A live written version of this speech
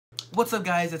What's up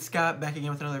guys, it's Scott back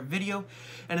again with another video,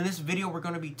 and in this video we're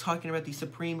going to be talking about the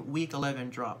Supreme Week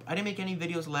 11 drop. I didn't make any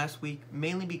videos last week,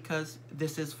 mainly because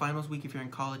this is finals week if you're in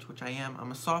college, which I am.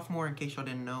 I'm a sophomore in case y'all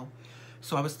didn't know.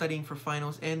 So I was studying for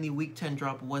finals, and the Week 10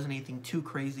 drop wasn't anything too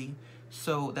crazy.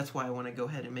 So that's why I want to go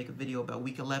ahead and make a video about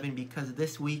Week 11, because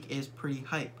this week is pretty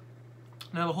hype.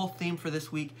 Now the whole theme for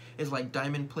this week is like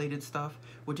diamond plated stuff,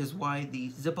 which is why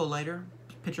the Zippo lighter,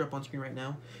 picture up on screen right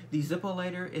now, the Zippo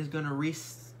lighter is going to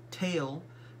retail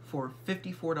for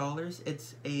 $54.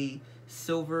 It's a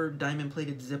silver diamond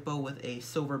plated Zippo with a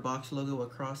silver box logo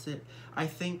across it. I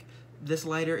think this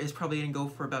lighter is probably going to go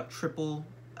for about triple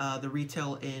the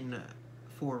retail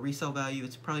for resale value.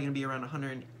 It's probably going to be around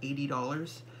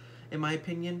 $180 in my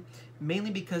opinion,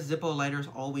 mainly because Zippo lighters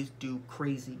always do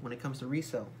crazy when it comes to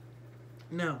resale.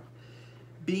 Now,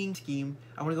 being scheme,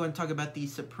 I want to go ahead and talk about the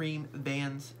Supreme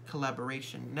Vans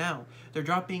collaboration. Now, they're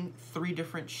dropping 3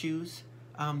 different shoes.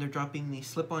 They're dropping the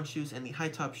slip-on shoes and the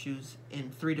high-top shoes in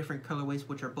 3 different colorways,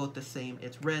 which are both the same.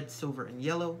 It's red, silver, and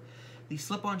yellow. The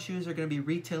slip-on shoes are going to be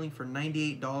retailing for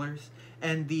 $98,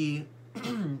 and the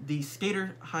the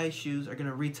skater high shoes are going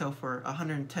to retail for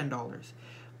 $110.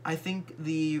 I think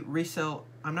the resale,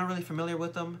 I'm not really familiar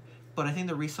with them, but I think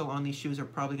the resale on these shoes are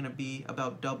probably going to be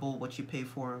about double what you pay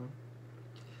for them.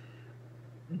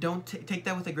 Don't take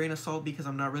that with a grain of salt, because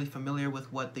I'm not really familiar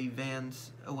with what the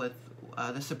Vans,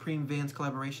 the Supreme Vans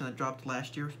collaboration that dropped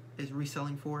last year is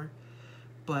reselling for.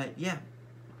 But yeah,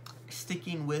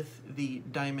 sticking with the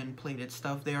diamond plated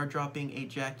stuff, they are dropping a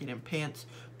jacket and pants,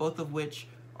 both of which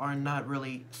are not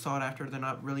really sought after. They're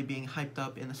not really being hyped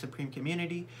up in the Supreme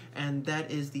community, and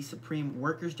that is the Supreme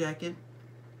Workers Jacket,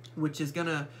 which is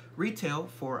gonna retail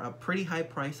for a pretty high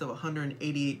price of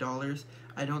 $188.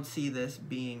 I don't see this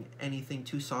being anything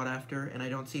too sought after, and I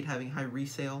don't see it having high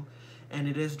resale. And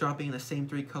it is dropping in the same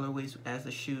 3 colorways as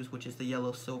the shoes, which is the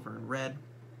yellow, silver, and red.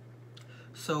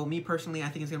 So me personally, I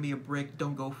think it's gonna be a brick.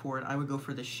 Don't go for it. I would go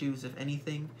for the shoes if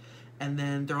anything. And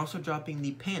then they're also dropping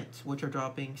the pants, which are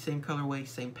dropping same colorway,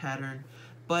 same pattern,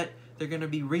 but they're gonna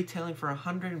be retailing for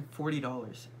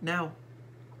 $140. Now,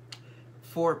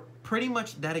 for pretty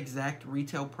much that exact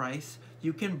retail price,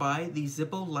 you can buy the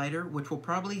Zippo lighter, which will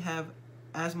probably have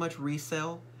as much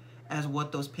resale as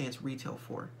what those pants retail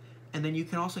for. And then you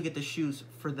can also get the shoes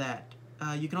for that.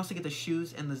 You can also get the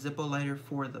shoes and the Zippo lighter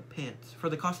for the pants, for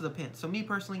the cost of the pants. So me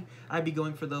personally, I'd be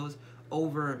going for those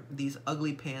over these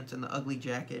ugly pants and the ugly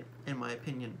jacket, in my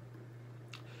opinion.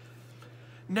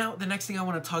 Now, the next thing I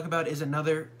want to talk about is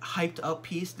another hyped up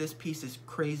piece. This piece is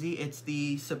crazy. It's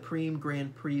the Supreme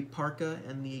Grand Prix Parka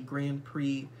and the Grand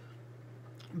Prix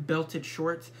belted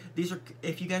shorts. These are,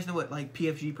 if you guys know what like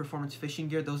PFG Performance Fishing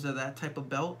Gear, those are that type of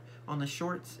belt on the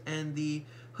shorts. And the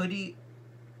hoodie,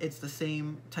 it's the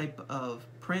same type of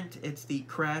print. It's the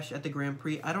Crash at the Grand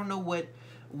Prix. I don't know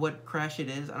what Crash it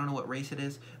is. I don't know what race it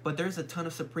is, but there's a ton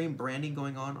of Supreme branding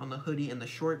going on the hoodie and the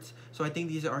shorts. So I think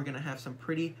these are going to have some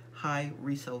pretty high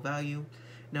resale value.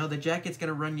 Now the jacket's going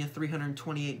to run you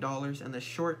 $328, and the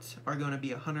shorts are going to be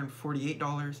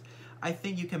 $148. I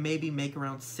think you can maybe make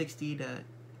around $60 to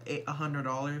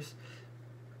 $100,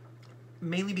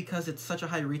 mainly because it's such a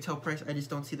high retail price. I just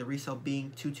don't see the resale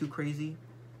being too crazy.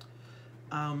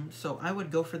 So I would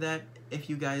go for that if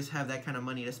you guys have that kind of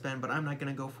money to spend, but I'm not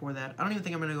going to go for that. I don't even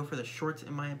think I'm going to go for the shorts,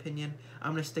 in my opinion.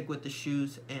 I'm going to stick with the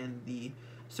shoes and the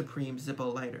Supreme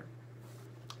Zippo lighter.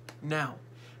 Now,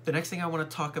 the next thing I want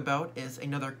to talk about is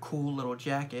another cool little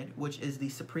jacket, which is the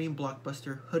Supreme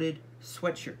Blockbuster Hooded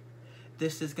Sweatshirt.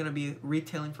 This is going to be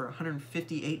retailing for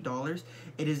 $158.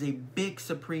 It is a big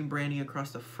Supreme branding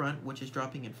across the front, which is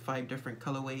dropping in 5 different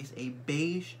colorways: a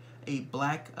beige, a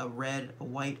black, a red, a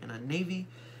white, and a navy.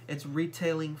 It's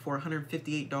retailing for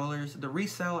 $158. The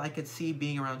resale I could see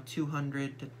being around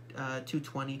 $200 to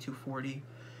 $220, $240.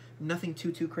 Nothing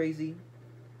too crazy,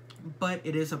 but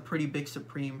it is a pretty big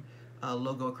Supreme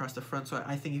logo across the front. So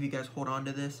I think if you guys hold on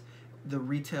to this, the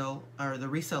resale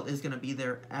is going to be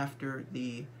there after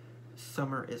the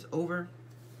summer is over.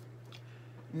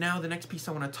 Now the next piece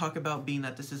I want to talk about, being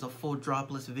that this is a full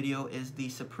dropless video, is the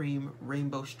Supreme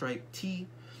Rainbow Stripe Tee.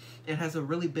 It has a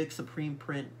really big Supreme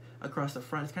print across the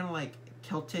front. It's kind of like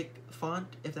Celtic font,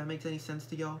 if that makes any sense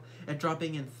to y'all. It's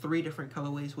dropping in 3 different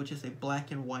colorways, which is a black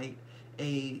and white,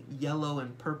 a yellow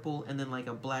and purple, and then like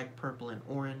a black, purple, and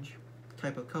orange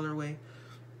type of colorway.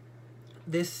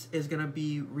 This is going to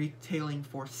be retailing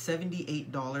for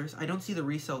 $78. I don't see the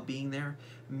resale being there.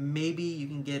 Maybe you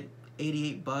can get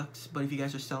 $88, but if you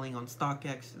guys are selling on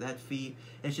StockX, that fee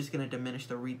is just going to diminish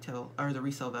the retail or the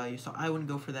resale value. So I wouldn't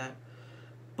go for that.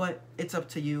 But it's up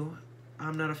to you.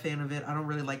 I'm not a fan of it. I don't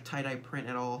really like tie-dye print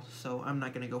at all, so I'm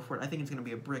not going to go for it. I think it's going to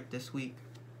be a brick this week.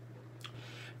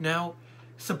 Now,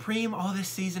 Supreme all this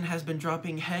season has been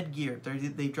dropping headgear.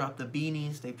 They've dropped the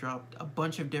beanies. They've dropped a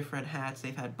bunch of different hats.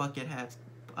 They've had bucket hats.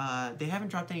 They haven't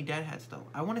dropped any dad hats though.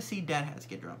 I want to see dad hats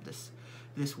get dropped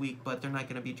this week, but they're not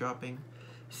going to be dropping.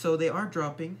 So they are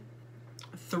dropping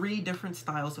 3 different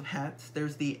styles of hats.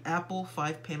 There's the Apple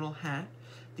 5-panel hat,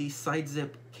 the side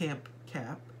zip camp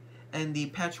cap, and the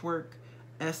patchwork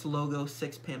S logo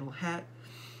 6-panel hat.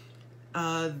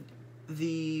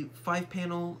 The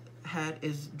 5-panel hat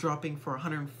is dropping for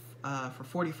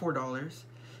 $44,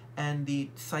 and the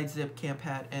side zip camp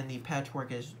hat and the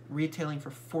patchwork is retailing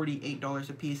for $48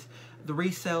 a piece. The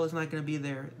resale is not going to be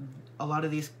there. A lot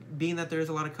of these, being that there's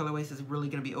a lot of colorways, is really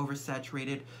going to be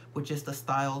oversaturated with just the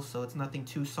styles, so it's nothing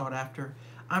too sought after.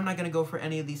 I'm not going to go for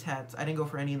any of these hats. I didn't go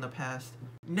for any in the past.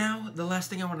 Now, the last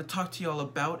thing I want to talk to you all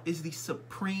about is the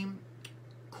Supreme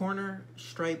corner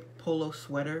stripe polo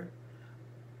sweater.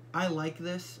 I like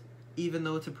this, even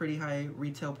though it's a pretty high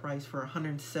retail price for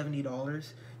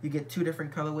 $170. You get 2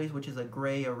 different colorways, which is a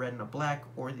gray, a red, and a black,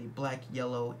 or the black,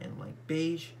 yellow, and like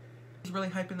beige. He's really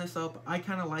hyping this up. I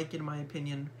kind of like it, in my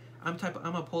opinion. I'm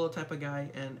a polo type of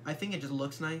guy, and I think it just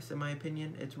looks nice, in my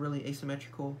opinion. It's really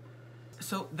asymmetrical.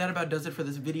 So that about does it for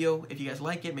this video. If you guys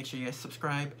like it, make sure you guys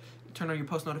subscribe, turn on your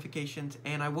post notifications,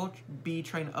 and I will be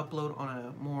trying to upload on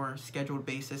a more scheduled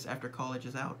basis after college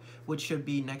is out, which should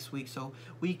be next week. So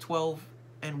week 12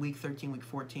 and week 13, week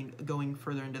 14, going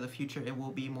further into the future, it will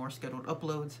be more scheduled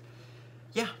uploads.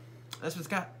 Yeah, that's what it's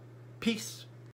got. Peace.